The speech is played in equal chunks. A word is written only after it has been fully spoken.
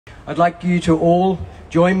I'd like you to all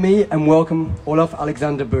join me and welcome Olav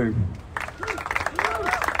Aleksander Bu.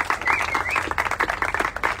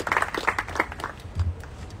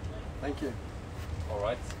 Thank you. All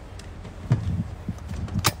right.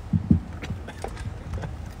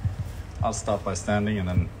 I'll start by standing and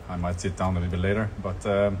then I might sit down a little bit later.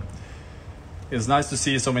 But it's nice to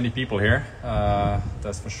see so many people here,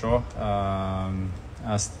 that's for sure.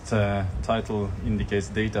 As the title indicates,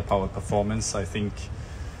 data-powered performance, I think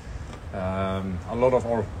a lot of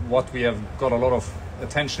what we have got a lot of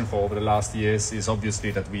attention for over the last years is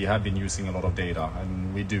obviously that we have been using a lot of data,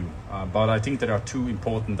 and we do. But I think there are two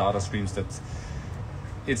important data streams that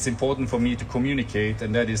it's important for me to communicate,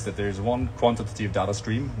 and that is that there is one quantitative data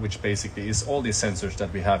stream, which basically is all these sensors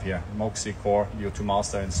that we have here, Moxy, Core, VO2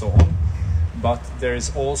 Master, and so on. But there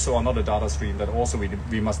is also another data stream that also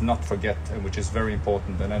we must not forget, and which is very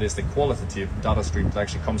important, and that is the qualitative data stream that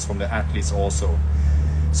actually comes from the athletes also.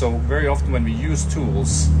 So very often when we use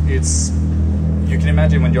tools, you can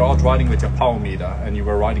imagine when you're out riding with your power meter and you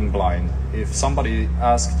were riding blind, if somebody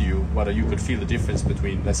asked you whether you could feel the difference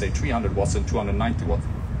between, let's say, 300 watts and 290 watts.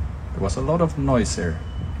 There was a lot of noise here,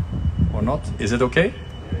 or not? Is it okay?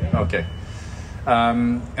 Okay.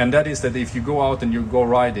 And that is that if you go out and you go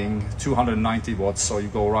riding 290 watts or you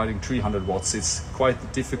go riding 300 watts, it's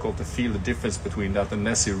quite difficult to feel the difference between that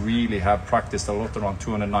unless you really have practiced a lot around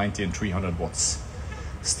 290 and 300 watts.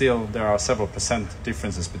 Still, there are several percent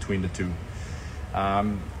differences between the two.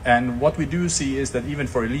 And what we do see is that even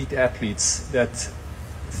for elite athletes, that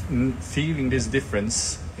feeling this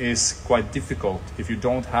difference is quite difficult if you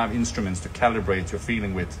don't have instruments to calibrate your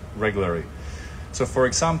feeling with regularly. So, for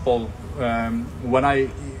example, when I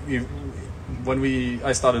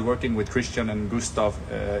started working with Kristian and Gustav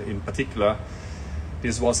in particular,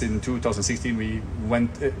 this was in 2016.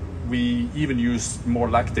 We even used more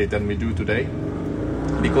lactate than we do today,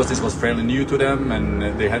 because this was fairly new to them, and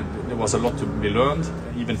there was a lot to be learned,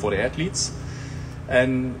 even for the athletes.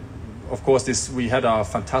 And of course, we had a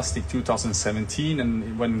fantastic 2017,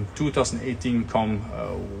 and when 2018 come,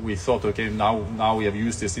 we thought, okay, now we have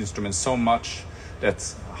used this instrument so much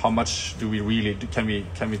that how much do we really can we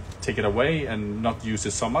take it away and not use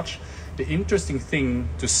it so much? The interesting thing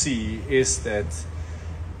to see is that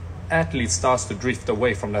athletes starts to drift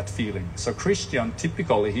away from that feeling. So Kristian,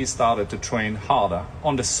 typically, he started to train harder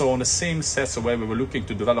on the same sets where we were looking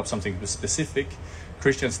to develop something specific.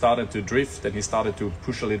 Kristian started to drift and he started to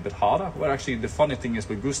push a little bit harder. Where actually the funny thing is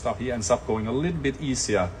with Gustav, he ends up going a little bit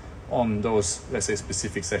easier on those, let's say,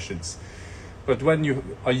 specific sessions. But when you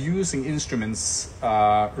are using instruments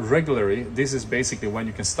regularly, this is basically when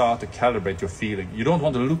you can start to calibrate your feeling. You don't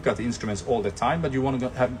want to look at the instruments all the time, but you want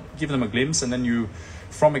to give them a glimpse, and then you,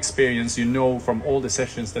 from experience, you know from all the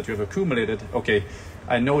sessions that you have accumulated, okay,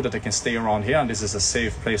 I know that I can stay around here, and this is a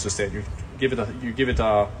safe place to stay. You give it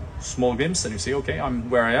a small glimpse, and you say, okay, I'm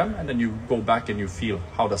where I am, and then you go back and you feel,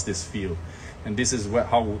 how does this feel? And this is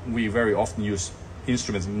how we very often use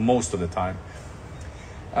instruments most of the time.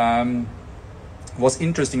 What's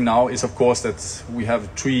interesting now is, of course, that we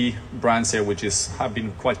have 3 brands here which have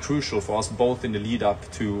been quite crucial for us, both in the lead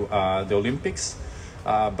up to the Olympics,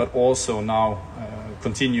 but also now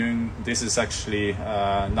continuing. This is actually,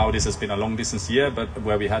 now this has been a long distance year, but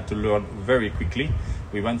where we had to learn very quickly.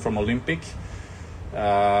 We went from Olympic.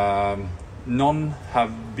 None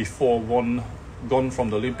have before gone from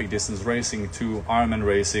the Olympic distance racing to Ironman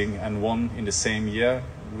racing and won in the same year.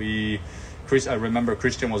 I remember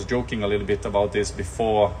Kristian was joking a little bit about this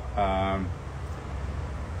before,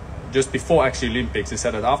 just before actually Olympics. He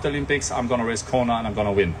said that after Olympics, I'm going to race Kona and I'm going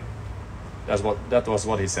to win. That was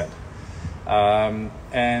what he said.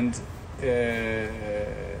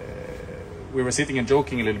 We were sitting and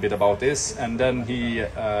joking a little bit about this, and then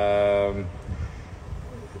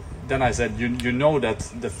then I said, you know that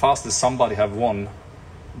the fastest somebody have won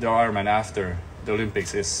the Ironman after the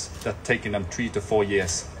Olympics is that taking them 3 to 4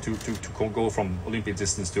 years to go from Olympic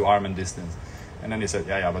distance to Ironman distance. And then he said,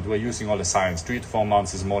 yeah, but we're using all the science. 3 to 4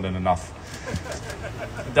 months is more than enough.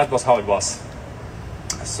 That was how it was.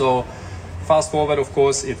 So fast forward, of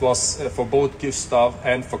course, it was for both Gustav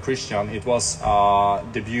and for Kristian, it was a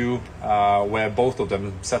debut where both of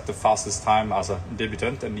them set the fastest time as a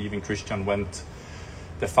debutant, and even Kristian went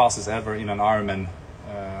the fastest ever in an Ironman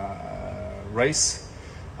race.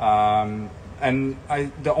 And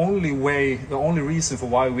the only reason for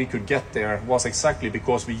why we could get there was exactly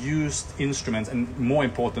because we used instruments, and more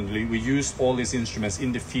importantly, we used all these instruments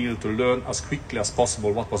in the field to learn as quickly as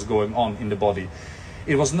possible what was going on in the body.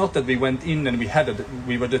 It was not that we went in and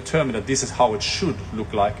we were determined that this is how it should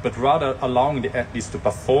look like, but rather allowing the athletes to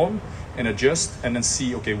perform and adjust and then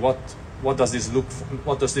see, okay, what what does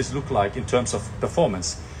this look like in terms of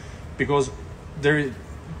performance? Because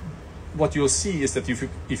what you'll see is that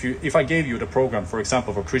if I gave you the program, for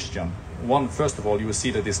example, for Kristian, first of all, you will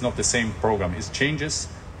see that it's not the same program. It changes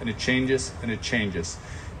and it changes and it changes,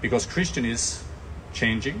 because Kristian is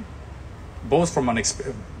changing, both from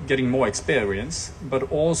getting more experience,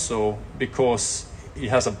 but also because he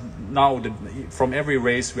has from every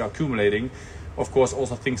race we are accumulating, of course,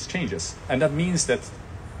 also things changes, and that means that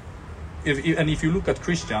if you look at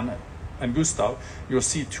Kristian and Gustav, you'll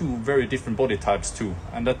see two very different body types too,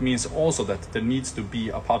 and that means also that there needs to be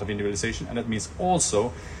a part of individualization, and that means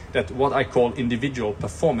also that what I call individual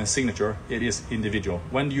performance signature, it is individual.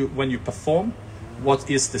 When you perform, what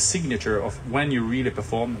is the signature of when you really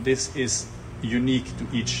perform? This is unique to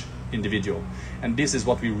each individual, and this is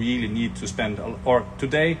what we really need to spend, or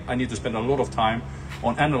today I need to spend a lot of time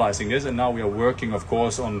on analyzing this, and now we are working, of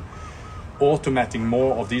course, on automating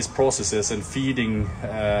more of these processes and feeding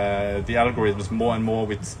the algorithms more and more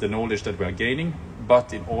with the knowledge that we are gaining,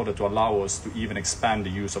 but in order to allow us to even expand the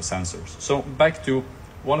use of sensors. So back to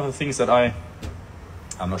one of the things that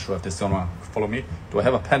I'm not sure if this is gonna follow me. Do I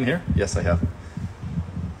have a pen here? Yes, I have.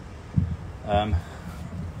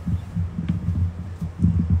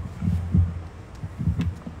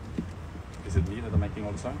 Is it me that I'm making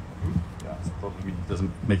all the sound? Mm-hmm. Yeah, it's probably me that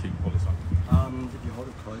doesn't make all the sound. If you hold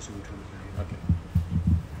it closer, we can. Okay.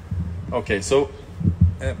 Okay, so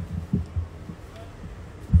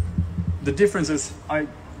the difference is,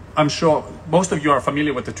 I'm sure most of you are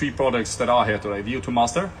familiar with the three products that are here today. VO2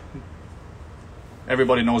 Master.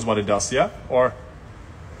 Everybody knows what it does, yeah? Or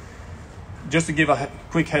just to give a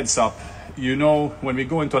quick heads up, you know, when we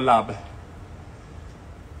go into a lab,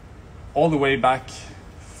 all the way back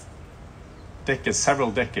decades,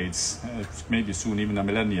 several decades, maybe soon even a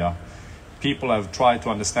millennia, people have tried to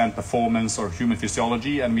understand performance or human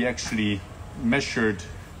physiology, and we actually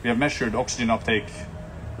have measured oxygen uptake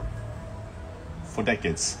for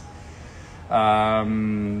decades.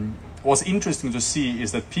 What's interesting to see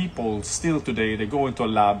is that people still today, they go into a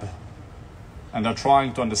lab and they're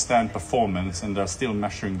trying to understand performance, and they're still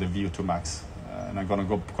measuring the VO2 max. And I'm going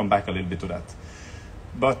to come back a little bit to that.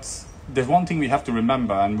 But there's one thing we have to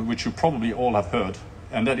remember, and which you probably all have heard,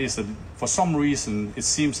 and that is that for some reason it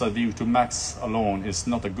seems that VO2 max alone is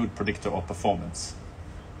not a good predictor of performance.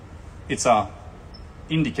 It's an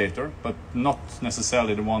indicator, but not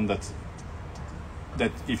necessarily the one that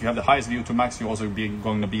if you have the highest VO2 max, you're also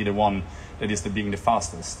going to be the one that is being the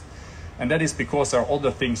fastest. And that is because there are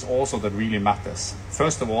other things also that really matters.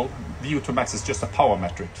 First of all, VO2 max is just a power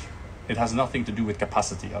metric. It has nothing to do with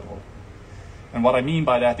capacity at all. And what I mean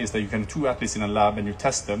by that is that you can have two athletes in a lab and you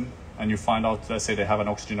test them and you find out, let's say they have an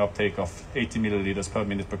oxygen uptake of 80 milliliters per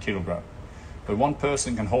minute per kilogram. But one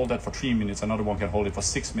person can hold that for 3 minutes, another one can hold it for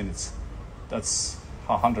 6 minutes. That's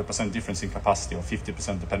 100% difference in capacity, or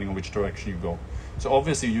 50% depending on which direction you go. So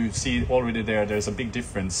obviously you see already there's a big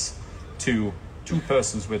difference to two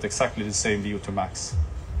persons with exactly the same VO2 max.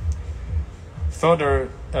 Further,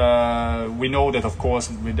 we know that, of course,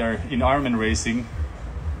 in Ironman racing,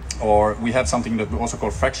 or we have something that we also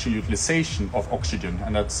call fractional utilization of oxygen,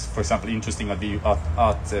 and that's, for example, interesting at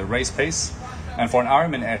race pace. And for an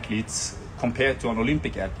Ironman athlete, compared to an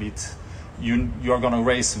Olympic athlete, you are going to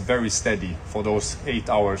race very steady for those 8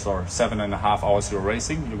 hours or 7.5 hours you're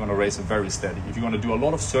racing. You're going to race very steady. If you're going to do a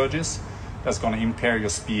lot of surges, that's going to impair your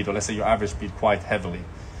speed, or let's say your average speed, quite heavily.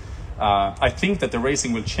 I think that the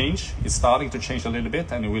racing will change. It's starting to change a little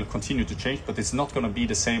bit, and it will continue to change, but it's not going to be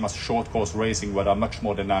the same as short course racing, where there are much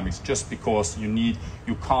more dynamics, just because you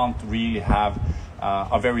can't really have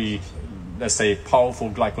a very, let's say, powerful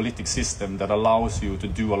glycolytic system that allows you to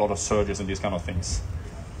do a lot of surges and these kind of things.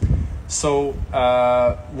 So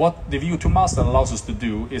what the VO2 Master allows us to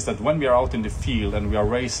do is that when we are out in the field and we are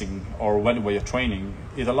racing, or when we are training,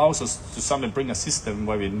 it allows us to suddenly bring a system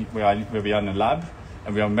where we are in a lab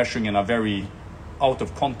and we are measuring in a very out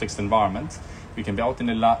of context environment. We can be out in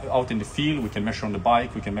the field, we can measure on the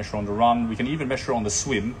bike, we can measure on the run, we can even measure on the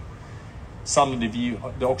swim. Suddenly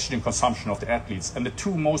the oxygen consumption of the athletes. And the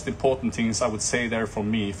two most important things I would say there for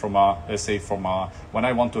me, when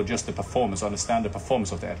I want to adjust the performance, understand the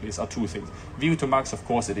performance of the athletes, are two things. VO2 max, of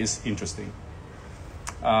course, it is interesting.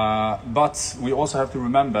 But we also have to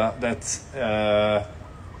remember that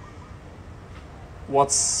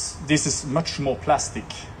this is much more plastic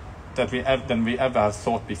than we ever have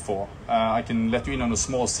thought before. I can let you in on a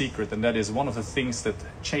small secret, and that is one of the things that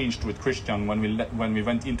changed with Kristian when we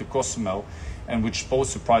went into Cozumel, and which both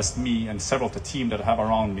surprised me and several of the team that I have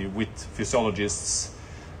around me with physiologists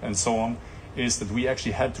and so on, is that we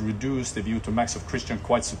actually had to reduce the VO2 max of Kristian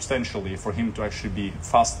quite substantially for him to actually be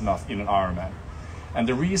fast enough in an Ironman. And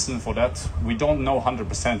the reason for that, we don't know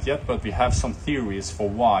 100% yet, but we have some theories for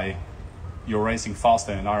why you're racing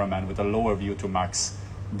faster in an Ironman with a lower VO2 max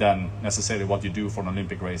than necessarily what you do for an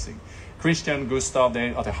Olympic racing. Kristian, Gustav, they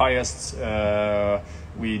at the highest,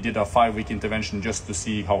 we did a 5-week intervention just to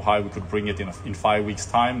see how high we could bring it in 5 weeks'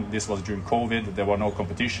 time. This was during COVID, there were no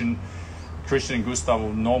competition. Kristian and Gustav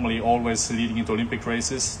were normally always leading into Olympic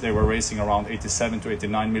races. They were racing around 87 to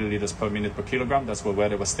 89 milliliters per minute per kilogram. That's where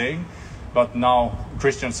they were staying. But now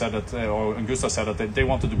Kristian said that, and Gustav said that they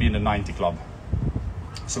wanted to be in the 90 club.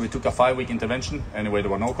 So we took a 5-week intervention. Anyway,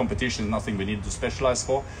 there were no competitions, nothing we needed to specialize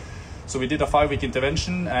for. So we did a 5-week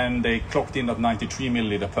intervention, and they clocked in at 93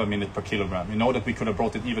 milliliter per minute per kilogram. You know that we could have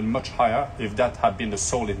brought it even much higher if that had been the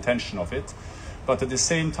sole intention of it. But at the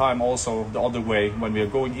same time, also the other way, when we are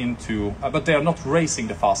going into, but they are not racing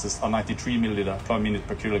the fastest at 93 milliliter per minute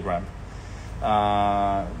per kilogram.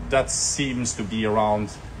 That seems to be around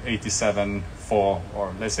 87 for,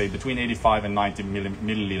 or let's say between 85 and 90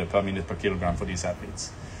 milliliter per minute per kilogram for these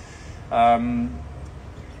athletes.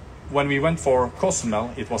 When we went for Cozumel,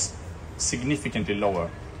 it was significantly lower.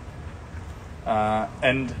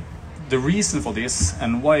 And the reason for this,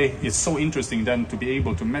 and why it's so interesting then to be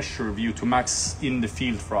able to measure VO2 max in the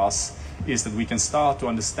field for us, is that we can start to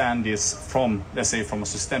understand this from, let's say, from a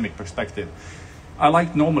systemic perspective. I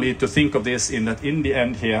like normally to think of this in that in the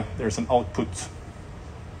end here, there's an output.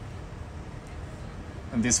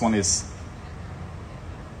 And this one is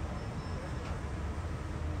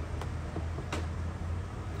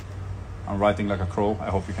I'm writing like a crow, I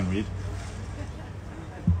hope you can read.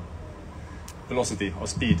 Velocity or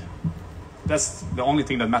speed. That's the only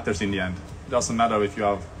thing that matters in the end. It doesn't matter if you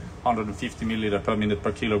have 150 milliliter per minute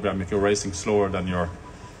per kilogram if you're racing slower than your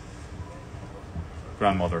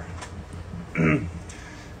grandmother.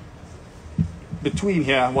 Between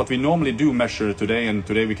here, what we normally do measure today, and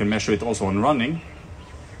today we can measure it also on running,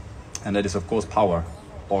 and that is of course power,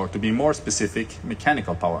 or to be more specific,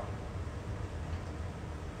 mechanical power.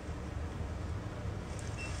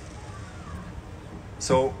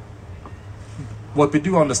 So what we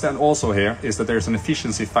do understand also here is that there's an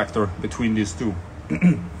efficiency factor between these two.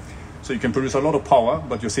 So you can produce a lot of power,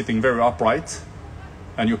 but you're sitting very upright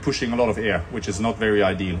and you're pushing a lot of air, which is not very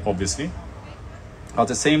ideal, obviously. At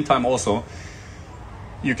the same time also,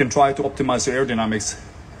 you can try to optimize your aerodynamics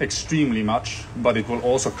extremely much, but it will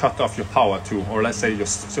also cut off your power too, or let's say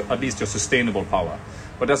at least your sustainable power.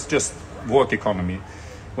 But that's just work economy.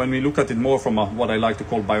 When we look at it more from what I like to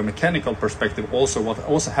call biomechanical perspective, also what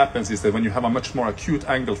also happens is that when you have a much more acute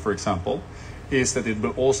angle, for example, is that it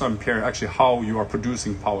will also impair actually how you are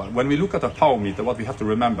producing power. When we look at a power meter, what we have to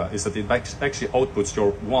remember is that it actually outputs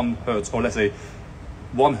your 1 hertz, or let's say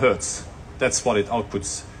 1 hertz. That's what it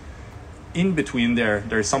outputs. In between there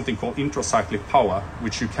is something called intracyclic power,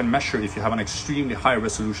 which you can measure if you have an extremely high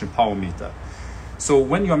resolution power meter. So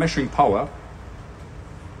when you are measuring power,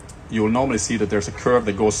 you will normally see that there's a curve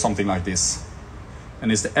that goes something like this. And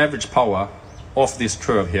it's the average power of this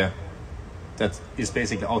curve here that is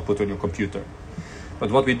basically output on your computer.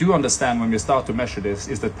 But what we do understand when we start to measure this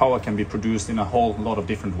is that power can be produced in a whole lot of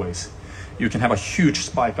different ways. You can have a huge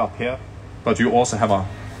spike up here, but you also have a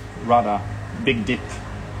rather big dip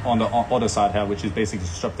on the other side here, which is basically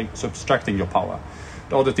subtracting your power.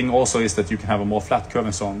 The other thing also is that you can have a more flat curve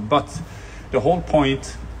and so on. But the whole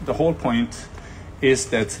point is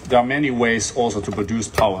that there are many ways also to produce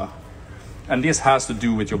power. And this has to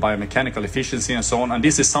do with your biomechanical efficiency and so on. And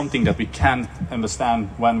this is something that we can understand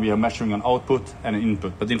when we are measuring an output and an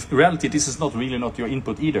input. But in reality, this is not really not your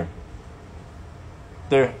input either.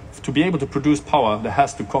 To be able to produce power, the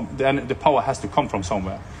power has to come from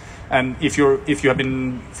somewhere. And if you have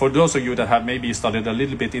been, for those of you that have maybe studied a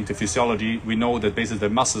little bit into physiology, we know that basically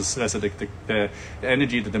the muscles, the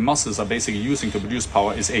energy that the muscles are basically using to produce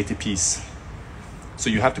power is ATPs. So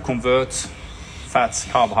you have to convert fats,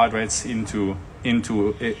 carbohydrates into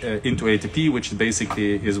ATP, which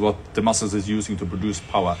basically is what the muscles is using to produce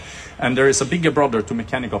power. And there is a bigger brother to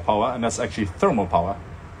mechanical power, and that's actually thermal power,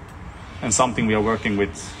 and something we are working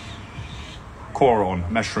with core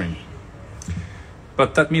on measuring.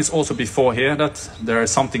 But that means also before here that there is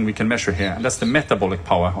something we can measure here, and that's the metabolic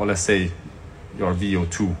power, or let's say your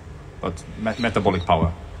VO2, but metabolic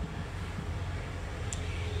power.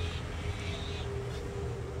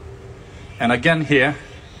 And again here,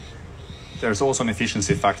 there's also an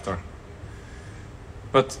efficiency factor.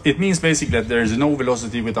 But it means basically that there is no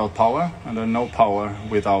velocity without power, and there's no power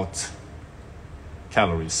without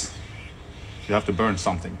calories. You have to burn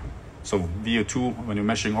something. So VO2, when you're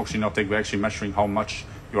measuring oxygen uptake, we're actually measuring how much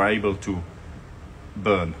you are able to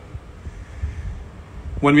burn.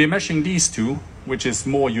 When we're measuring these two, which is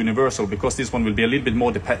more universal, because this one will be a little bit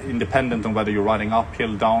more independent on whether you're riding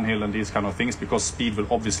uphill, downhill, and these kind of things, because speed will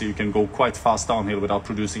obviously, you can go quite fast downhill without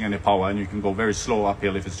producing any power, and you can go very slow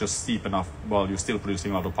uphill if it's just steep enough while you're still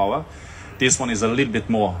producing a lot of power. This one is a little bit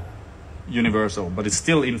more universal, but it's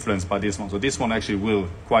still influenced by this one. So this one actually will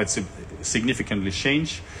quite significantly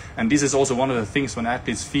change. And this is also one of the things when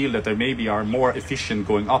athletes feel that they maybe are more efficient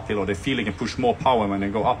going uphill, or they feel they can push more power when they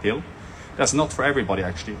go uphill. That's not for everybody,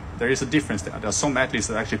 actually. There is a difference there. There are some athletes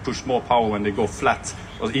that actually push more power when they go flat,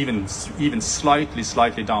 or even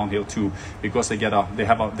slightly downhill too, because they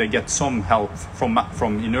get some help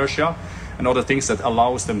from inertia and other things that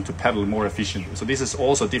allows them to pedal more efficiently. So this is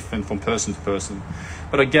also different from person to person.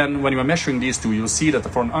 But again, when you're measuring these two, you'll see that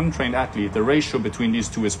for an untrained athlete, the ratio between these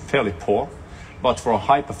two is fairly poor. But for a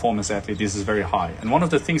high performance athlete, this is very high. And one of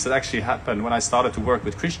the things that actually happened when I started to work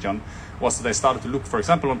with Kristian was that I started to look, for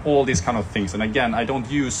example, on all these kind of things. And again, I don't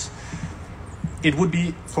use, it would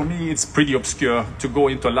be, for me, it's pretty obscure to go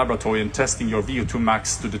into a laboratory and testing your VO2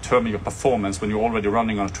 max to determine your performance when you're already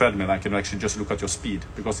running on a treadmill. I can actually just look at your speed,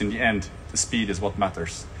 because in the end, the speed is what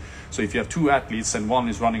matters. So if you have two athletes and one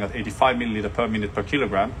is running at 85 milliliter per minute per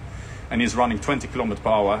kilogram, and he's running 20 kilometers per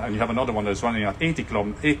hour, and you have another one that's running at 80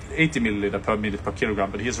 milliliter per minute per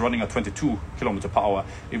kilogram, but he's running at 22 kilometers per hour,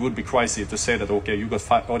 it would be crazy to say that, okay, you got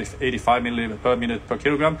 85 milliliter per minute per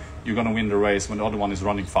kilogram, you're going to win the race when the other one is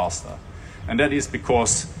running faster. And that is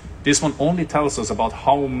because this one only tells us about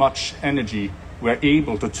how much energy we're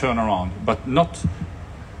able to turn around, but not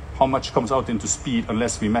how much comes out into speed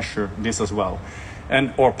unless we measure this as well,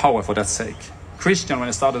 or power for that sake. Kristian, when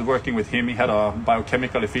I started working with him, he had a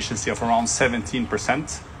biochemical efficiency of around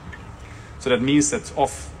 17%. So that means that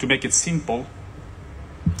to make it simple,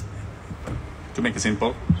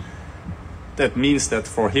 that means that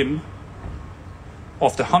for him,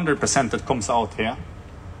 of the 100% that comes out here,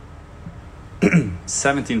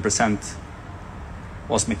 17%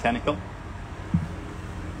 was mechanical,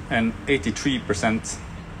 and 83%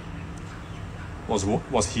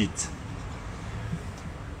 was heat.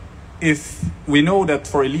 If we know that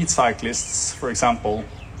for elite cyclists, for example,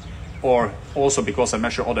 or also because I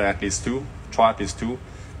measure other athletes too, triathletes too,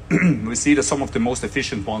 we see that some of the most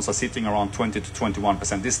efficient ones are sitting around 20 to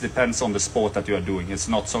 21%. This depends on the sport that you are doing. It's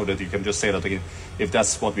not so that you can just say that again, if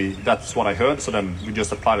that's what I heard, so then we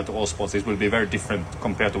just apply it to all sports. It will be very different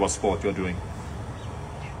compared to what sport you're doing.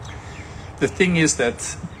 The thing is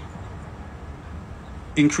that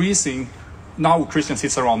increasing, now Kristian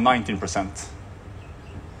sits around 19%.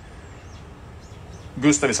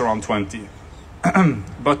 Gustav is around 20.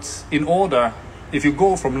 But in order, if you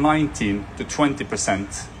go from 19 to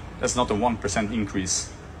 20%, that's not a 1% increase.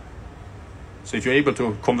 So if you're able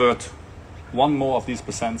to convert one more of these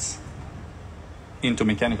percents into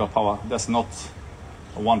mechanical power, that's not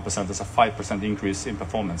a 1%, that's a 5% increase in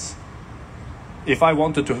performance. If I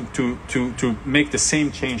wanted to make the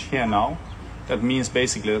same change here now, that means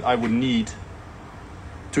basically that I would need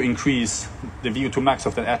to increase the VO2 max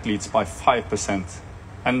of the athletes by 5%.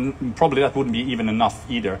 And probably that wouldn't be even enough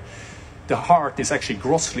either. The heart is actually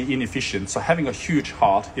grossly inefficient. So having a huge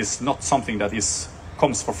heart is not something that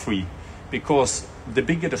comes for free, because the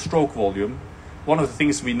bigger the stroke volume, one of the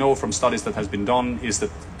things we know from studies that has been done is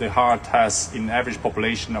that the heart has, in average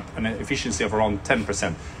population, an efficiency of around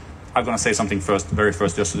 10%. I'm going to say something very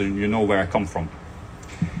first, just so that you know where I come from.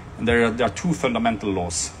 And there are two fundamental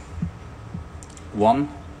laws. One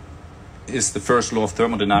is the first law of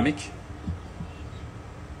thermodynamics.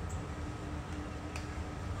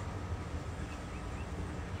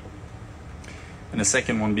 And the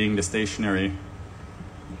second one being the stationary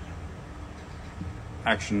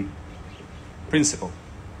action principle.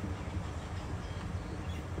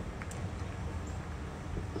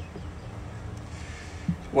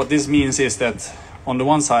 What this means is that on the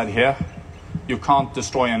one side here, you can't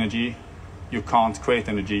destroy energy, you can't create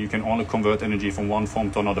energy, you can only convert energy from one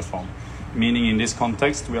form to another form. Meaning in this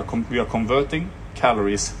context, we are converting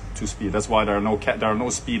calories to speed. That's why there are no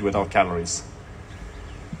speed without calories.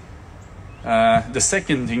 The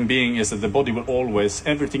second thing being is that the body will always,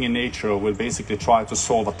 everything in nature will basically try to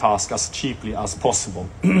solve a task as cheaply as possible.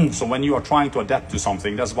 So when you are trying to adapt to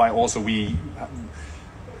something, that's why also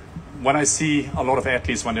when I see a lot of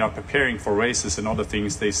athletes when they are preparing for races and other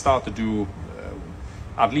things, they start to do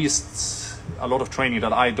at least a lot of training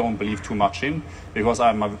that I don't believe too much in, because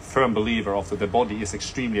I'm a firm believer of that the body is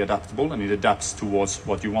extremely adaptable and it adapts towards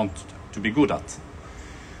what you want to be good at.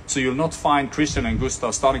 So you'll not find Kristian and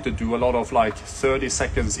Gustav starting to do a lot of like 30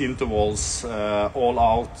 seconds intervals, all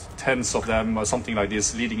out, tens of them or something like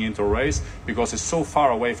this leading into a race, because it's so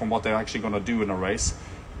far away from what they're actually going to do in a race.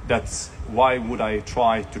 That's why would I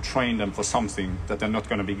try to train them for something that they're not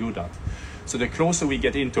going to be good at? So the closer we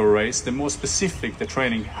get into a race, the more specific the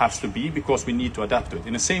training has to be, because we need to adapt to it.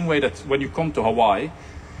 In the same way that when you come to Hawaii,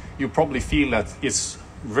 you probably feel that it's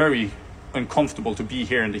very uncomfortable to be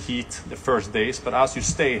here in the heat the first days, but as you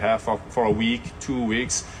stay here for a week, 2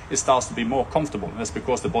 weeks, it starts to be more comfortable. And that's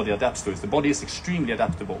because the body adapts to it. The body is extremely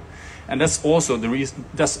adaptable, and that's also the reason.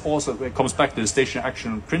 That's also, it comes back to the stationary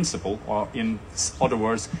action principle, or in other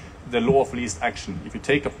words, the law of least action. If you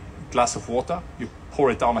take a glass of water, you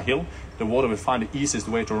pour it down a hill, the water will find the easiest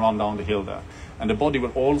way to run down the hill there, and the body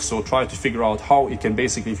will also try to figure out how it can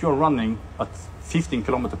basically, if you're running at 15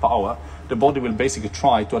 kilometers per hour, the body will basically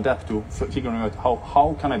try to adapt to figuring out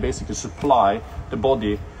how can I basically supply the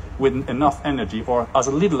body with enough energy, or as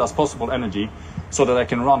little as possible energy, so that I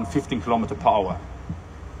can run 15 kilometers per hour.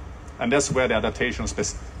 And that's where the adaptation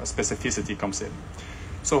specificity comes in.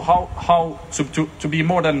 So to be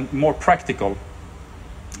more practical,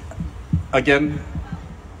 again,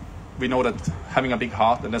 we know that having a big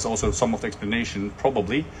heart, and that's also some of the explanation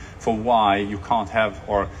probably for why you can't have,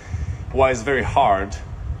 or why it's very hard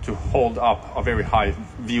to hold up a very high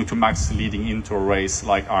VO2 max leading into a race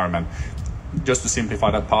like Ironman. Just to simplify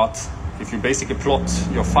that part, if you basically plot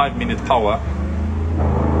your 5-minute power,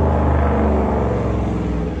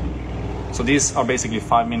 so these are basically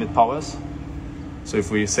 5-minute powers. So if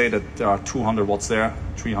we say that there are 200 watts there,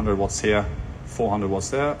 300 watts here, 400 watts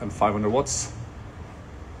there, and 500 watts,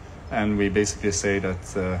 and we basically say that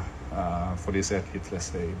for this athlete, let's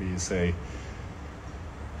say we say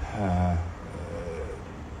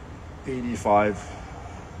 85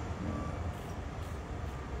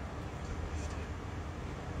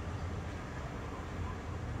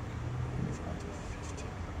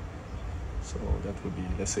 so that would be,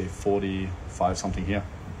 let's say 45 something here.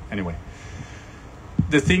 Anyway,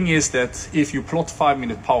 the thing is that if you plot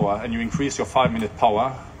 5-minute power and you increase your 5-minute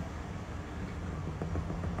power,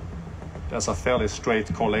 there's a fairly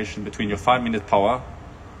straight correlation between your 5-minute power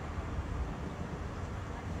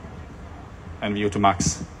and VO2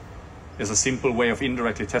 max. There's a simple way of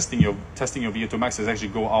indirectly testing your VO2 max is actually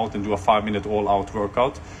go out and do a 5-minute all-out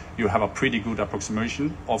workout. You have a pretty good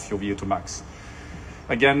approximation of your VO2 max.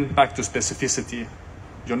 Again, back to specificity.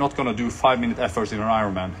 You're not going to do 5-minute efforts in an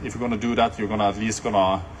Ironman. If you're going to do that, you're going to at least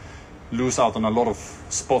lose out on a lot of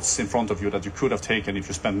spots in front of you that you could have taken if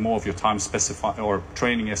you spent more of your time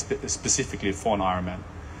training specifically for an Ironman.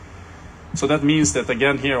 So that means that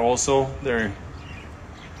again here also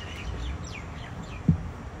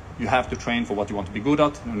you have to train for what you want to be good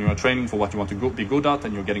at. When you are training for what you want to be good at,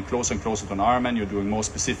 and you're getting closer and closer to an Ironman, you're doing more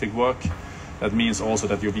specific work. That means also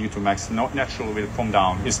that your VO2 max naturally will come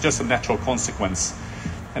down. It's just a natural consequence.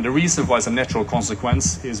 And the reason why it's a natural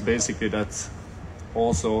consequence is basically that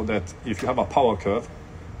also that if you have a power curve,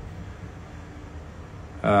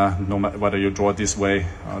 no matter whether you draw it this way,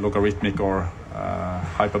 logarithmic or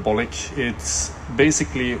hyperbolic, it's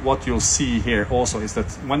basically what you'll see here also is that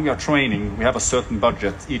when we are training, we have a certain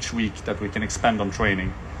budget each week that we can expend on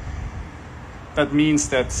training. That means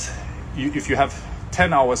that if you have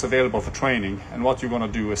 10 hours available for training, and what you're going to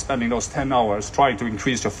do is spending those 10 hours trying to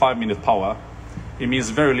increase your 5-minute power, it means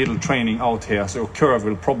very little training out here. So your curve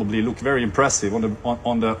will probably look very impressive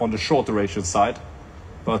on the short duration side,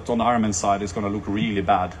 but on the Ironman side it's going to look really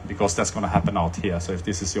bad, because that's going to happen out here. So if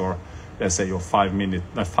this is your, let's say your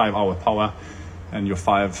 5-hour power, and your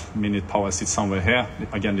 5-minute power sits somewhere here,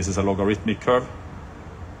 again this is a logarithmic curve.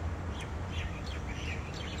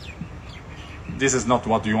 This is not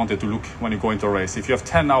what you want it to look when you go into a race. If you have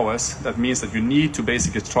 10 hours, that means that you need to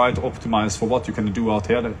basically try to optimize for what you can do out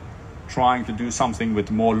here, trying to do something with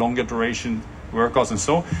more longer duration workouts and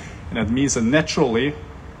so. And that means that naturally,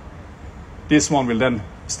 this one will then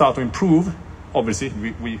start to improve. Obviously,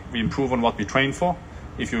 we improve on what we train for.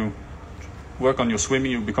 If you work on your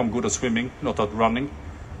swimming, you become good at swimming, not at running.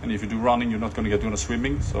 And if you do running, you're not going to get good at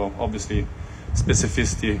swimming. So obviously,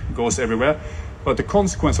 specificity goes everywhere. But the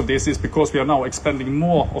consequence of this is because we are now expending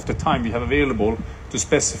more of the time we have available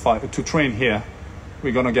to train here,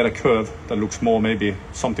 we're going to get a curve that looks more maybe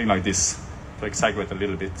something like this, to exaggerate a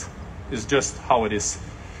little bit. It's just how it is.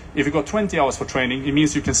 If you got 20 hours for training, it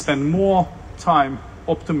means you can spend more time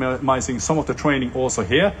optimizing some of the training also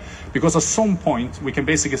here, because at some point we can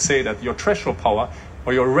basically say that your threshold power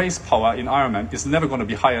or your race power in Ironman is never going to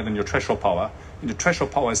be higher than your threshold power. And the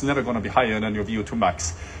threshold power is never going to be higher than your VO2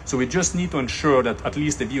 max. So we just need to ensure that at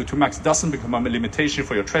least the VO2 max doesn't become a limitation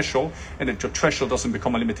for your threshold, and that your threshold doesn't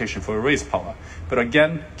become a limitation for your race power. But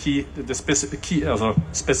again,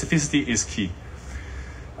 specificity is key.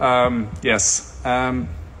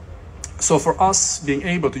 So for us, being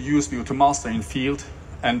able to use VO2 Master in field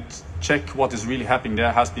and check what is really happening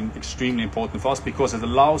there has been extremely important for us, because it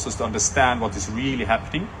allows us to understand what is really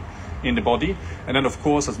happening in the body. And then of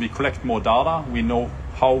course, as we collect more data, we know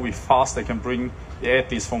how fast they can bring the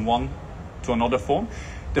athletes from one to another form.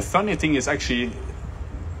 The funny thing is, actually,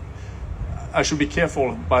 I should be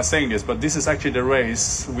careful by saying this, but this is actually the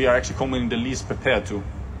race we are actually coming the least prepared to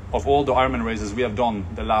of all the Ironman races we have done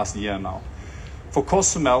the last year now. For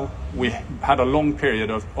Cozumel, we had a long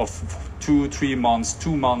period of 2-3 months,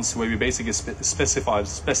 2 months, where we basically specified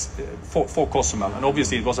for Cozumel. And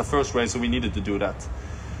obviously it was a first race, so we needed to do that.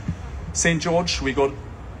 St. George, we got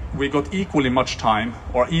equally much time,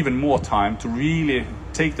 or even more time, to really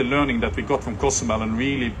take the learning that we got from Cozumel and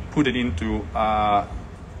really put it into,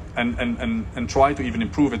 and try to even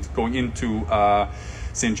improve it going into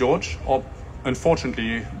St. George.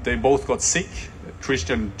 Unfortunately, they both got sick.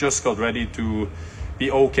 Kristian just got ready to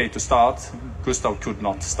be okay to start. Gustav could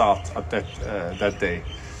not start at that day.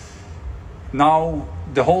 Now,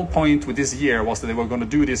 the whole point with this year was that they were going to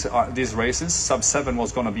do these races. Sub 7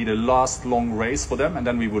 was going to be the last long race for them, and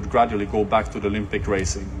then we would gradually go back to the Olympic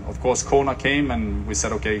racing. Of course, Kona came, and we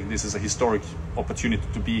said, okay, this is a historic opportunity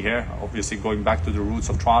to be here, obviously going back to the roots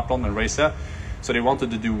of triathlon and race there. So they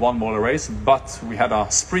wanted to do one more race, but we had a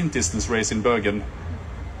sprint distance race in Bergen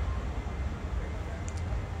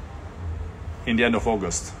in the end of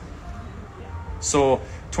August. So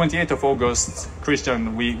 28th of August,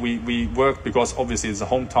 Kristian, we worked, because obviously it's a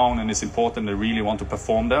hometown and it's important, they really want to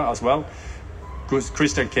perform there as well.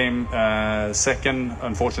 Kristian came second.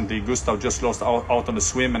 Unfortunately, Gustav just lost out on the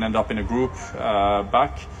swim and ended up in a group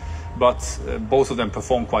back. But both of them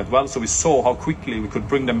performed quite well, so we saw how quickly we could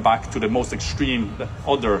bring them back to the most extreme, the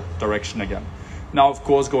other direction again. Now, of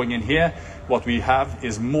course, going in here, what we have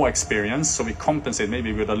is more experience, so we compensate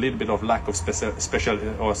maybe with a little bit of lack of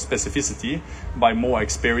specificity by more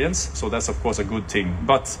experience, so that's of course a good thing.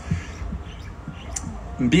 But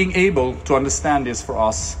being able to understand this for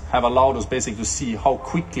us have allowed us basically to see how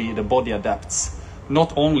quickly the body adapts.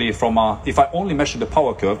 Not only from if I only measure the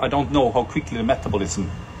power curve, I don't know how quickly the metabolism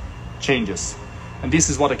changes. And this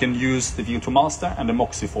is what I can use the VO2 Master and the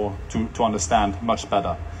Moxy for, to understand much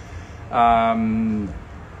better.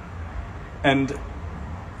 And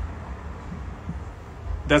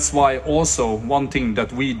that's why also one thing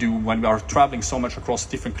that we do when we are traveling so much across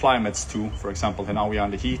different climates too, for example, and now we are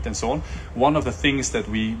in the heat and so on, one of the things that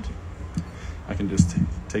I can just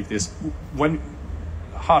take this, when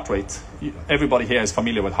heart rate, everybody here is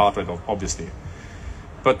familiar with heart rate, obviously,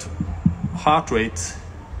 but heart rate,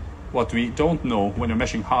 what we don't know when you're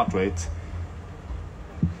measuring heart rate,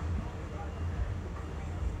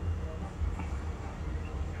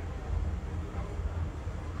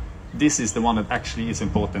 this is the one that actually is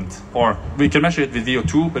important. Or we can measure it with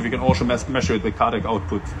VO2, but we can also measure it with cardiac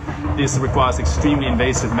output. This requires extremely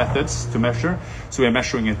invasive methods to measure, so we're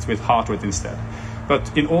measuring it with heart rate instead.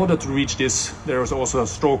 But in order to reach this, there is also a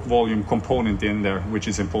stroke volume component in there, which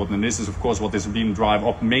is important. And this is, of course, what is being driven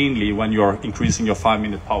up mainly when you're increasing your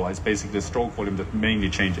 5-minute power. It's basically the stroke volume that mainly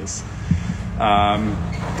changes.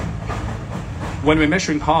 When we're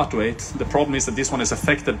measuring heart rate, the problem is that this one is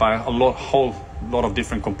affected by a whole lot of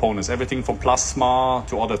different components, everything from plasma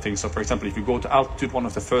to other things. So, for example, if you go to altitude, one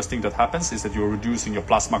of the first things that happens is that you're reducing your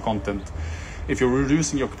plasma content. If you're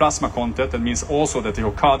reducing your plasma content, that means also that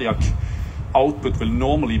your cardiac output will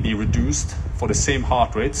normally be reduced for the same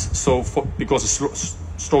heart rates. So, because the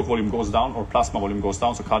stroke volume goes down or plasma volume goes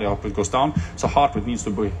down, so cardiac output goes down, so heart rate needs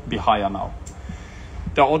to be higher now.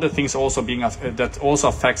 There are other things also that also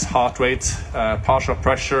affects heart rate, partial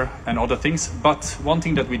pressure and other things. But one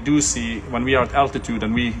thing that we do see when we are at altitude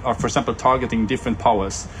and we are, for example, targeting different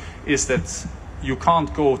powers, is that you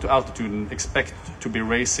can't go to altitude and expect to be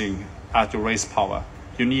racing at your race power.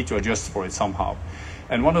 You need to adjust for it somehow.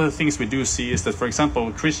 And one of the things we do see is that, for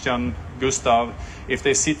example, Kristian, Gustav, if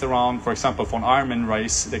they sit around, for example, for an Ironman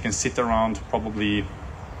race, they can sit around probably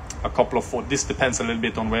a couple of, this depends a little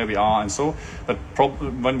bit on where we are and so, but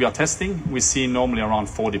when we are testing, we see normally around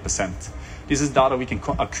 40%. This is data we can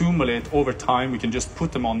accumulate over time. We can just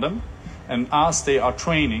put them on them, and as they are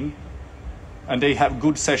training, and they have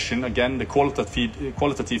good session. Again, the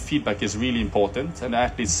qualitative feedback is really important, and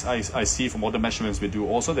at least I see from other measurements we do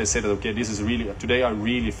also, they say that, okay, this is really, today I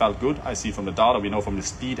really felt good. I see from the data, we know from the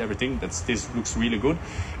speed, everything, that this looks really good.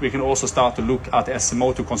 We can also start to look at the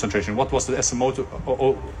SMO2 concentration. What was the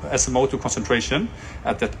SMO2 concentration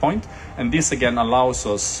at that point? And this again allows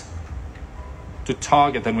us to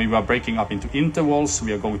target, and when we are breaking up into intervals,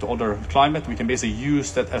 we are going to other climate, we can basically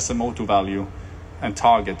use that SMO2 value and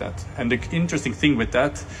target that. And the interesting thing with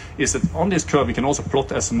that is that on this curve, we can also plot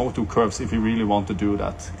SMO2 curves if we really want to do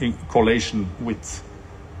that in correlation with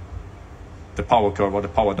the power curve or the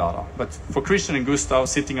power data. But for Kristian and Gustav,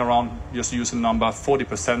 sitting around, just using number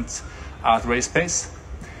 40% at race pace,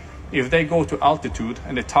 if they go to altitude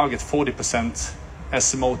and they target 40%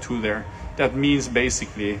 SMO2 there, that means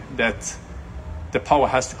basically that the power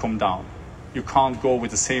has to come down. You can't go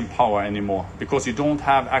with the same power anymore because you don't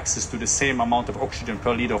have access to the same amount of oxygen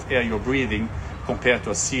per liter of air you're breathing compared to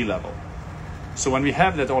a sea level. So when we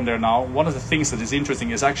have that on there now, one of the things that is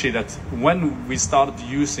interesting is actually that when we started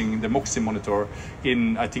using the Moxy monitor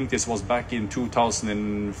in, I think this was back in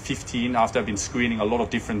 2015, after I've been screening a lot of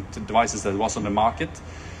different devices that was on the market,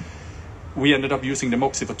 we ended up using the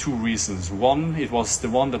Moxy for two reasons. One, it was the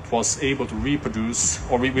one that was able to reproduce,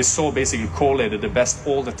 or we saw basically correlated the best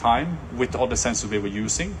all the time with the other sensors we were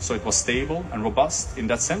using. So it was stable and robust in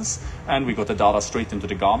that sense. And we got the data straight into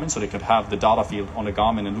the Garmin, so they could have the data field on the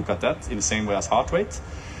Garmin and look at that in the same way as heart rate.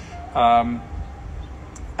 And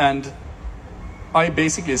I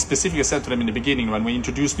basically specifically said to them in the beginning when we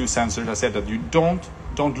introduced new sensors, I said that you don't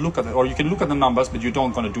look at it, or you can look at the numbers, but you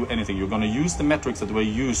don't going to do anything. You're going to use the metrics that we're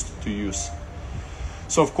used to use.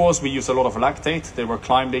 So of course we use a lot of lactate. They were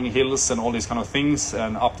climbing hills and all these kind of things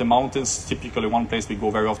and up the mountains. Typically one place we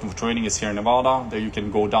go very often for training is here in Nevada. There you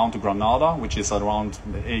can go down to Granada, which is around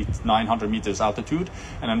 800-900 meters altitude.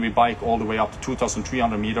 And then we bike all the way up to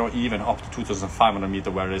 2,300 meters, even up to 2,500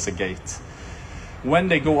 meters where there's a gate. When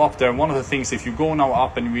they go up there, one of the things, if you go now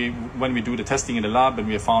up and when we do the testing in the lab and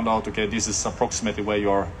we have found out, okay, this is approximately where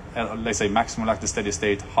your, let's say, maximum lactate steady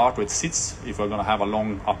state heart rate sits, if we're going to have a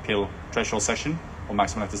long uphill threshold session or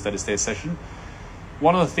maximum lactate steady state session.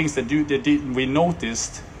 One of the things that we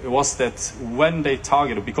noticed was that when they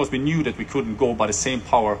targeted, because we knew that we couldn't go by the same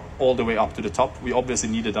power all the way up to the top, we obviously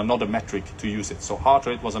needed another metric to use it. So heart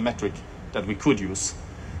rate was a metric that we could use,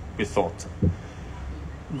 we thought.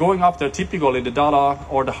 Going up there, typically the data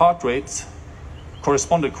or the heart rate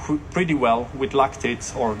corresponded pretty well with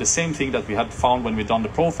lactate, or the same thing that we had found when we done the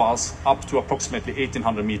profiles, up to approximately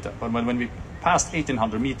 1,800 meters. But when we passed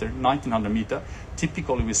 1,800 meters, 1,900 meters,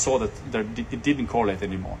 typically we saw that it didn't correlate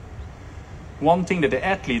anymore. One thing that the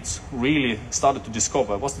athletes really started to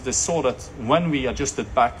discover was that they saw that when we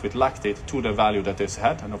adjusted back with lactate to the value that they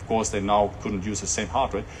had, and of course they now couldn't use the same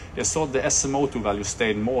heart rate, they saw the SMO2 value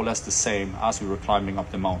stayed more or less the same as we were climbing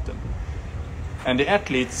up the mountain. And the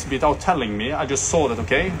athletes, without telling me, I just saw that,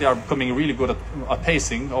 okay, they are becoming really good at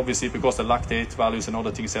pacing, obviously because the lactate values and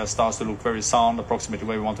other things there starts to look very sound, approximately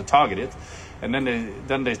where we want to target it. And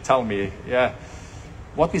then they tell me, yeah,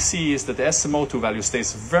 what we see is that the SMO2 value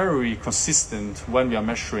stays very consistent when we are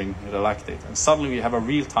measuring the lactate. And suddenly we have a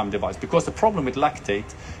real-time device. Because the problem with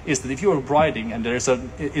lactate is that if you are riding and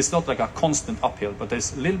it's not like a constant uphill, but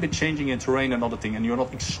there's a little bit changing in terrain and other thing, and you're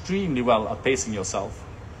not extremely well at pacing yourself.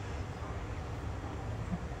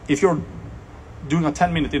 If you're doing a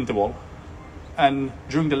 10-minute interval, and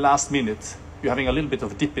during the last minute, you're having a little bit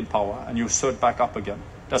of a dip in power, and you surge back up again,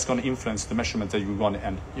 that's going to influence the measurement that you're going to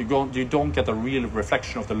end. You don't get a real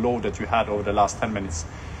reflection of the load that you had over the last 10 minutes.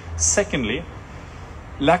 Secondly,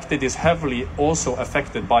 lactate is heavily also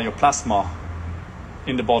affected by your plasma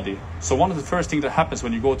in the body. So one of the first things that happens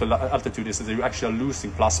when you go to altitude is that you actually are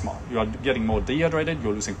losing plasma. You are getting more dehydrated,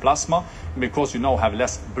 you're losing plasma, and because you now have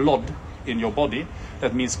less blood in your body,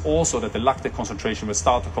 that means also that the lactate concentration will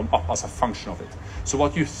start to come up as a function of it. So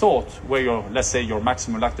what you thought were your, let's say, your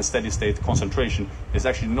maximum lactate steady state concentration is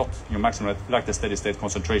actually not your maximum lactate steady state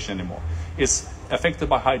concentration anymore. It's affected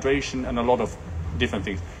by hydration and a lot of different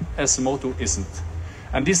things. SMO2 isn't.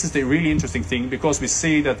 And this is the really interesting thing, because we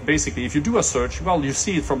see that basically if you do a search, well, you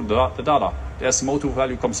see it from the data. The SMO2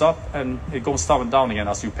 value comes up and it goes down and down again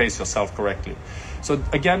as you pace yourself correctly. So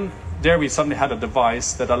again, there we suddenly had a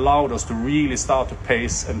device that allowed us to really start to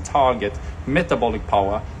pace and target metabolic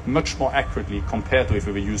power much more accurately compared to if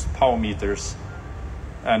we used power meters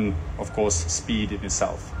and, of course, speed in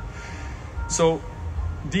itself. So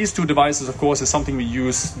these two devices, of course, is something we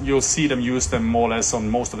use. You'll see them use them more or less on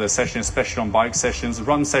most of their sessions, especially on bike sessions.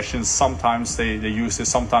 Run sessions, sometimes they use it,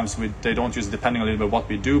 sometimes they don't use it, depending a little bit what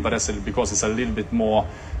we do, but that's because it's a little bit more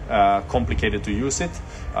complicated to use it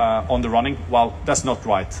on the running. Well, that's not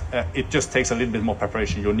right. It just takes a little bit more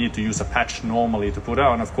preparation. You need to use a patch normally to put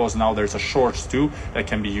out, and of course now there's a shorts too that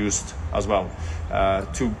can be used as well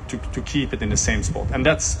to keep it in the same spot. And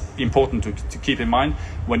that's important to keep in mind.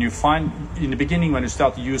 When you find in the beginning, when you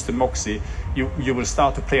start to use the Moxy, you will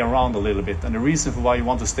start to play around a little bit. And the reason for why you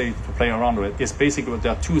want to play around with it is basically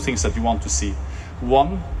there are two things that you want to see.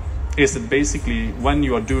 One is that basically when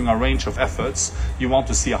you are doing a range of efforts, you want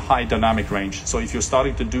to see a high dynamic range. So if you're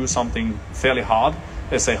starting to do something fairly hard,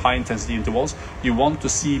 let's say high intensity intervals, you want to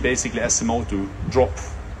see basically SMO2 drop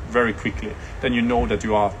very quickly. Then you know that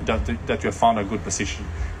you have found a good position.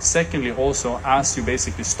 Secondly, also as you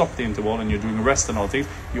basically stop the interval and you're doing rest and all things,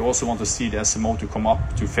 you also want to see the SMO2 come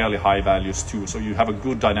up to fairly high values too. So you have a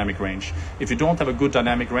good dynamic range. If you don't have a good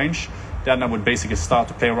dynamic range, then I would basically start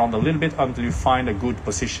to play around a little bit until you find a good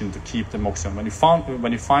position to keep the Moxy on.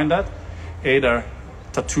 When you find that, either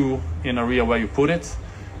tattoo in area where you put it,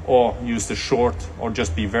 or use the short, or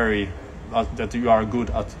just be very that you are good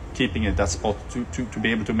at keeping it that spot to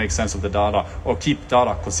be able to make sense of the data or keep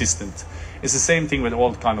data consistent. It's the same thing with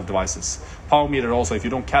all kind of devices. Power meter also, if you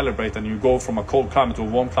don't calibrate and you go from a cold climate to a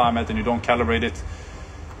warm climate and you don't calibrate it,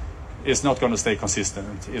 it's not going to stay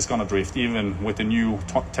consistent. It's going to drift, even with the new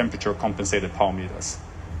temperature compensated power meters.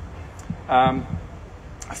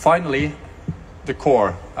 Finally, the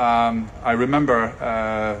core. I remember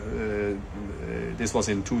this was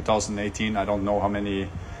in 2018. I don't know how many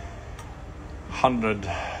 100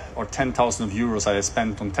 or 10,000 euros I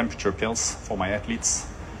spent on temperature pills for my athletes.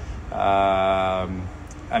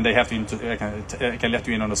 And they have to, I can let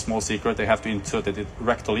you in on a small secret, they have to insert it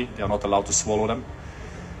rectally. They are not allowed to swallow them.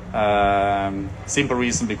 Simple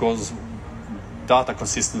reason, because data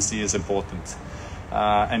consistency is important.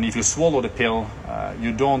 And if you swallow the pill,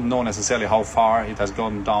 you don't know necessarily how far it has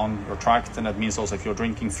gone down your tract, and that means also if you're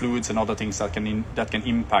drinking fluids and other things that can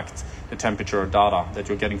impact the temperature data that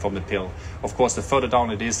you're getting from the pill. Of course, the further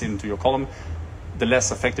down it is into your column, the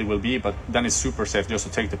less affected it will be, but then it's super safe just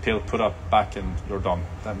to take the pill, put up back, and you're done.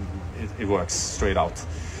 Then it works straight out.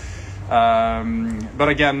 But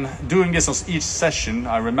again, doing this on each session,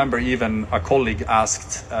 I remember even a colleague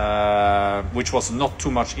asked, which was not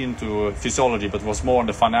too much into physiology, but was more on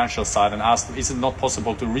the financial side, and asked, is it not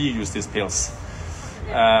possible to reuse these pills?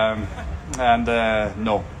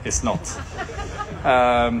 No, it's not.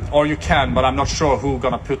 Or you can, but I'm not sure who's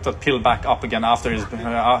gonna put that pill back up again after.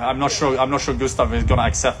 I'm not sure Gustav is gonna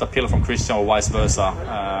accept a pill from Kristian or vice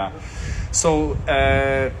versa.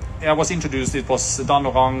 I was introduced. It was Dan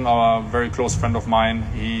Orang, a very close friend of mine.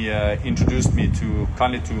 He introduced me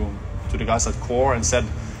kindly to the guys at Core and said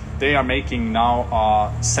they are making now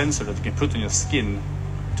a sensor that you can put on your skin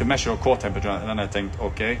to measure your core temperature. And then I think,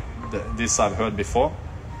 okay, this I've heard before,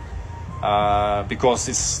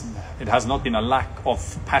 because it has not been a lack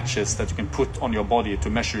of patches that you can put on your body to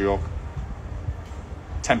measure your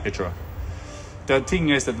temperature. The thing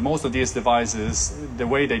is that most of these devices, the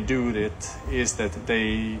way they do it is that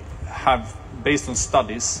they have, based on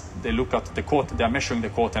studies, they look at the core, they are measuring the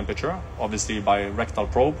core temperature, obviously by rectal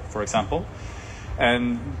probe, for example,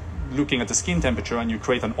 and looking at the skin temperature, and you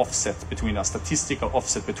create an offset between a statistical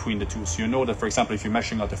offset between the two. So you know that, for example, if you're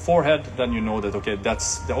measuring at the forehead, then you know that, okay,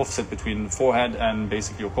 that's the offset between forehead and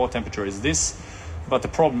basically your core temperature is this. But the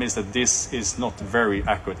problem is that this is not very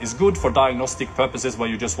accurate. It's good for diagnostic purposes where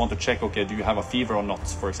you just want to check, okay, do you have a fever or not,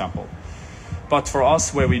 for example. But for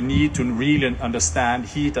us, where we need to really understand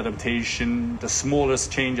heat adaptation, the smallest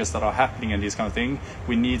changes that are happening in this kind of thing,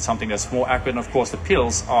 we need something that's more accurate. And of course, the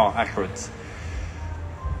pills are accurate.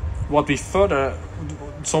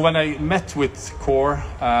 So when I met with Core,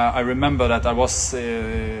 I remember that I was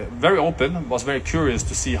very open, was very curious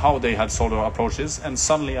to see how they had solved our approaches. And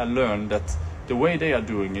suddenly I learned that the way they are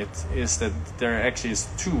doing it is that there actually is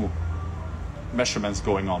two measurements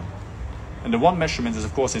going on. And the one measurement is,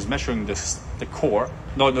 of course, is measuring the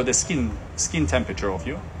skin temperature of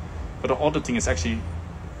you. But the other thing is actually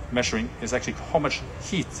measuring is actually how much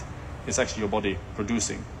heat is actually your body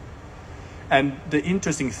producing. And the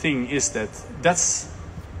interesting thing is that that's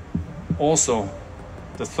also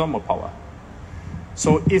the thermal power.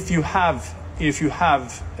 So if you can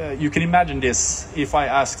imagine this, if I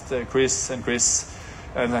asked Chris, and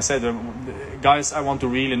I said, guys, I want to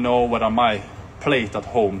really know what are my plate at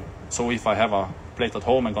home. So if I have a plate at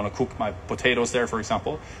home, I'm gonna cook my potatoes there, for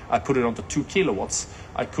example, I put it onto 2 kilowatts,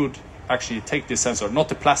 I could actually take this sensor, not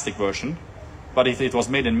the plastic version, but if it was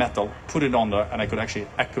made in metal, put it on there, and I could actually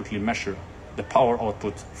accurately measure the power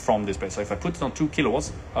output from this base. So if I put it on 2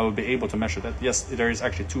 kilowatts, I will be able to measure that. Yes, there is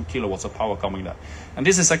actually 2 kilowatts of power coming there. And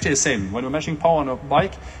this is actually the same. When we're measuring power on a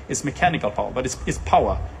bike, it's mechanical power, but it's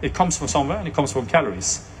power. It comes from somewhere, and it comes from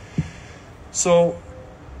calories. So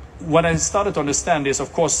when I started to understand this,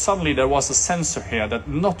 of course, suddenly there was a sensor here that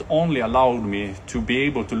not only allowed me to be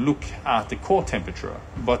able to look at the core temperature,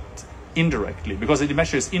 but indirectly, because it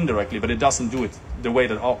measures indirectly, but it doesn't do it the way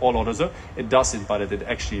that all others do. It does it, but it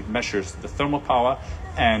actually measures the thermal power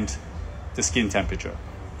and the skin temperature.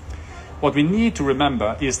 What we need to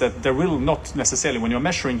remember is that there will not necessarily, when you're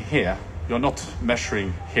measuring here, you're not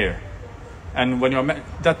measuring here. And when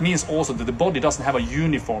that means also that the body doesn't have a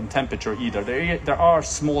uniform temperature either. There are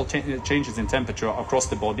small changes in temperature across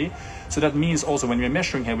the body. So that means also when we're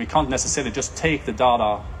measuring here, we can't necessarily just take the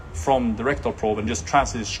data from the rectal probe and just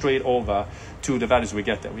translate it straight over to the values we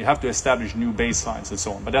get there. We have to establish new baselines and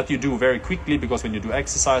so on. But that you do very quickly, because when you do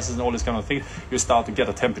exercises and all this kind of thing, you start to get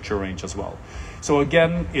a temperature range as well. So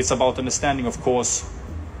again, it's about understanding, of course,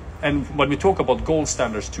 and when we talk about gold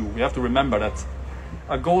standards too, we have to remember that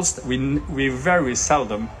we very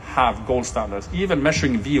seldom have gold standards. Even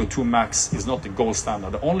measuring VO2 max is not the gold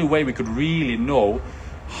standard. The only way we could really know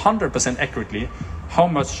 100% accurately how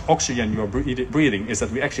much oxygen you're breathing is that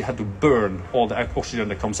we actually had to burn all the oxygen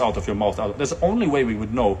that comes out of your mouth. That's the only way we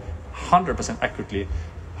would know 100% accurately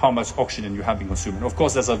how much oxygen you have been consuming. Of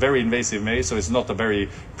course, that's a very invasive way, so it's not a very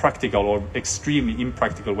practical or extremely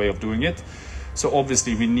impractical way of doing it. So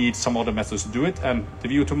obviously we need some other methods to do it, and the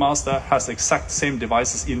VO2 Master has the exact same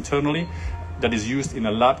devices internally that is used in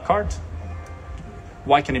a lab cart.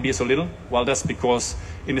 Why can it be so little? Well, that's because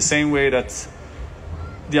in the same way that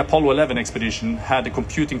the Apollo 11 expedition had a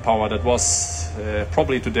computing power that was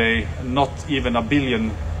probably today not even a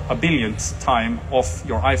billionth time of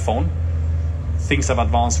your iPhone, things have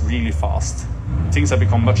advanced really fast. Things have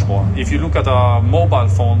become much more. If you look at a mobile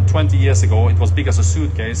phone 20 years ago, it was big as a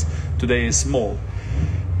suitcase. Today is small.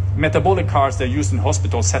 Metabolic carts, they're used in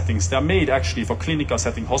hospital settings. They're made actually for clinical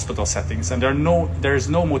setting, hospital settings, and there is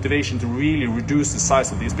no motivation to really reduce the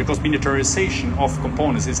size of these, because miniaturization of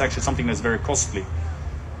components is actually something that's very costly.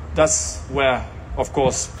 That's where, of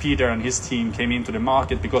course, Peter and his team came into the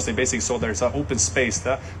market, because they basically saw there's an open space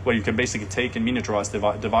there where you can basically take and miniaturize the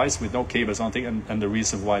device with no cables or anything, and the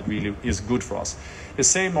reason why it really is good for us. The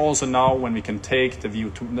same also now when we can take the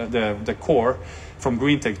VO2, the core from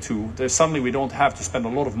GreenTech 2, suddenly we don't have to spend a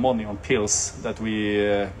lot of money on pills that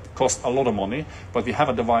we cost a lot of money, but we have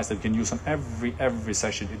a device that we can use on every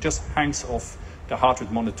session. It just hangs off the heart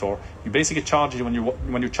rate monitor. You basically charge it when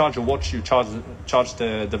you charge your watch. You charge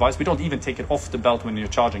the device. We don't even take it off the belt when you're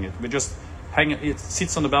charging it. We just hang it. It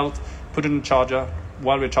sits on the belt. Put it in the charger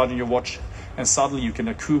while we're charging your watch, and suddenly you can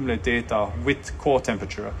accumulate data with core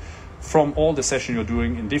temperature from all the sessions you're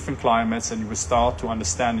doing in different climates, and you will start to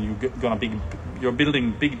understand. You're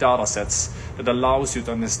building big data sets that allows you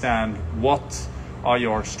to understand what are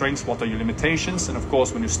your strengths, what are your limitations, and of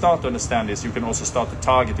course when you start to understand this, you can also start to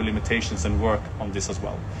target the limitations and work on this as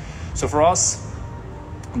well. So for us,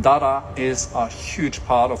 data is a huge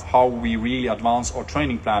part of how we really advance our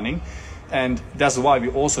training planning, and that's why we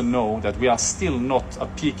also know that we are still not a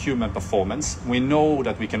peak human performance. We know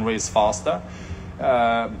that we can race faster.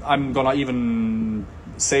 I'm gonna even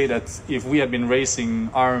say that if we have been racing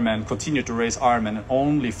Ironman, continue to race Ironman, and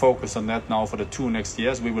only focus on that now for the 2 next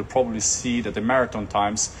years, we will probably see that the marathon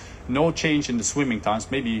times, no change in the swimming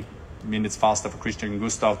times, maybe minutes faster for Kristian and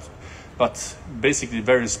Gustav, but basically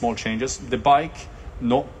very small changes. The bike,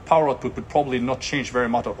 no power output would probably not change very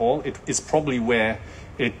much at all. It is probably where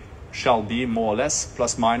it shall be, more or less,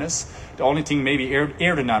 plus minus. The only thing, maybe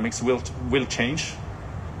aerodynamics will change,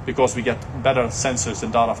 because we get better sensors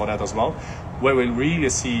and data for that as well. Where we'll really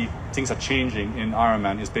see things are changing in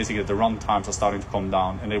Ironman is basically that the run times are starting to come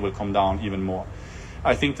down, and they will come down even more.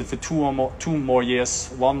 I think that for 1 to 2 more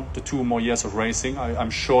years of racing,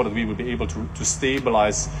 I'm sure that we will be able to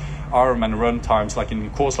stabilize Ironman run times like in a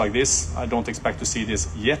course like this. I don't expect to see this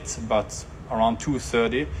yet, but around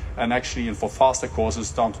 2:30, and actually for faster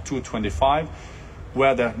courses down to 2:25.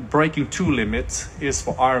 Where the breaking 2 limit is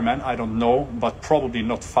for Ironman, I don't know, but probably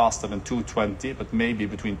not faster than 2:20, but maybe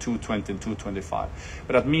between 2:20 and 2:25.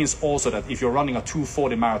 But that means also that if you're running a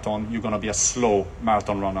 2:40 marathon, you're going to be a slow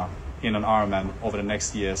marathon runner in an Ironman over the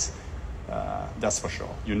next years. That's for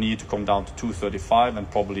sure. You need to come down to 2:35 and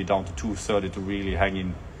probably down to 2:30 to really hang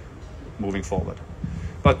in moving forward.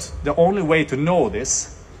 But the only way to know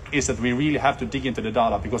this is that we really have to dig into the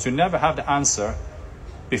data, because you never have the answer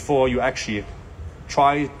before you actually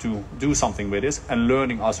try to do something with this and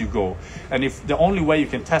learning as you go. And if the only way you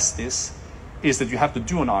can test this is that you have to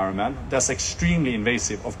do an Ironman. That's extremely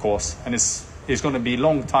invasive, of course, and it's going to be a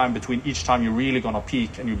long time between each time you're really going to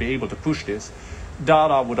peak and you'll be able to push this.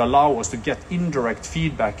 Data would allow us to get indirect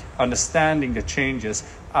feedback, understanding the changes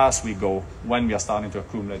as we go when we are starting to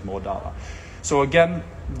accumulate more data. So again,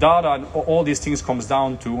 data and all these things comes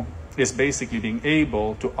down to is basically being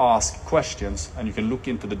able to ask questions, and you can look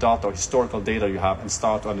into the data, historical data you have, and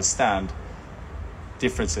start to understand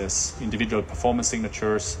differences, individual performance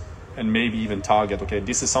signatures, and maybe even target, okay,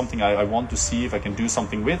 this is something I want to see if I can do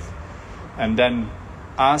something with. And then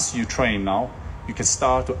as you train now, you can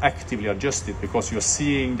start to actively adjust it because you're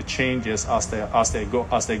seeing the changes as they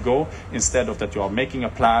go, instead of that you are making a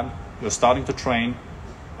plan, you're starting to train,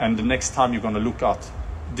 and the next time you're going to look at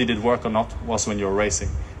did it work or not was when you're racing.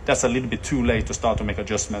 That's a little bit too late to start to make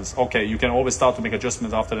adjustments. Okay, you can always start to make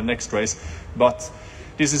adjustments after the next race, but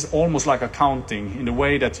this is almost like accounting in the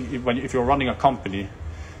way that if you're running a company,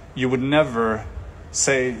 you would never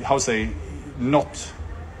not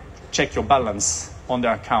check your balance on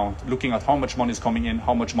their account, looking at how much money is coming in,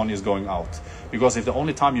 how much money is going out. Because if the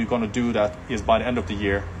only time you're going to do that is by the end of the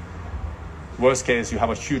year, worst case, you have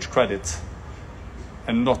a huge credit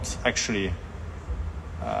and not actually,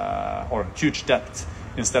 or huge debt,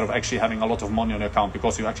 instead of actually having a lot of money on your account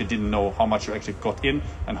because you actually didn't know how much you actually got in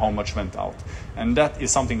and how much went out. And that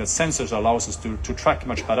is something that sensors allows us to track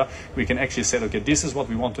much better. We can actually say, okay, this is what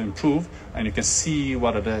we want to improve, and you can see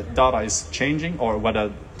whether the data is changing or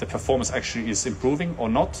whether the performance actually is improving or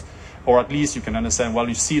not. Or at least you can understand, well,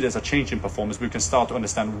 you see there's a change in performance, we can start to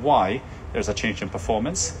understand why there's a change in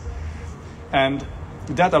performance. And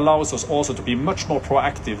that allows us also to be much more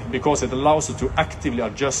proactive because it allows us to actively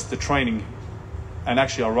adjust the training and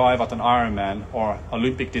actually arrive at an Ironman or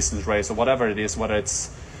Olympic distance race or whatever it is,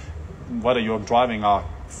 whether you're driving a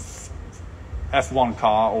F1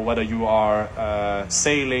 car or whether you are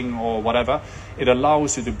sailing or whatever. It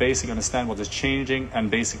allows you to basically understand what is changing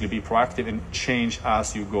and basically be proactive and change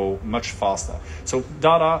as you go much faster. So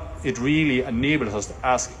data, it really enables us to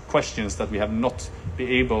ask questions that we have not been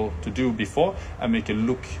able to do before, and we can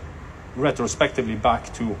look retrospectively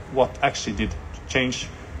back to what actually did change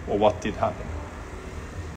or what did happen.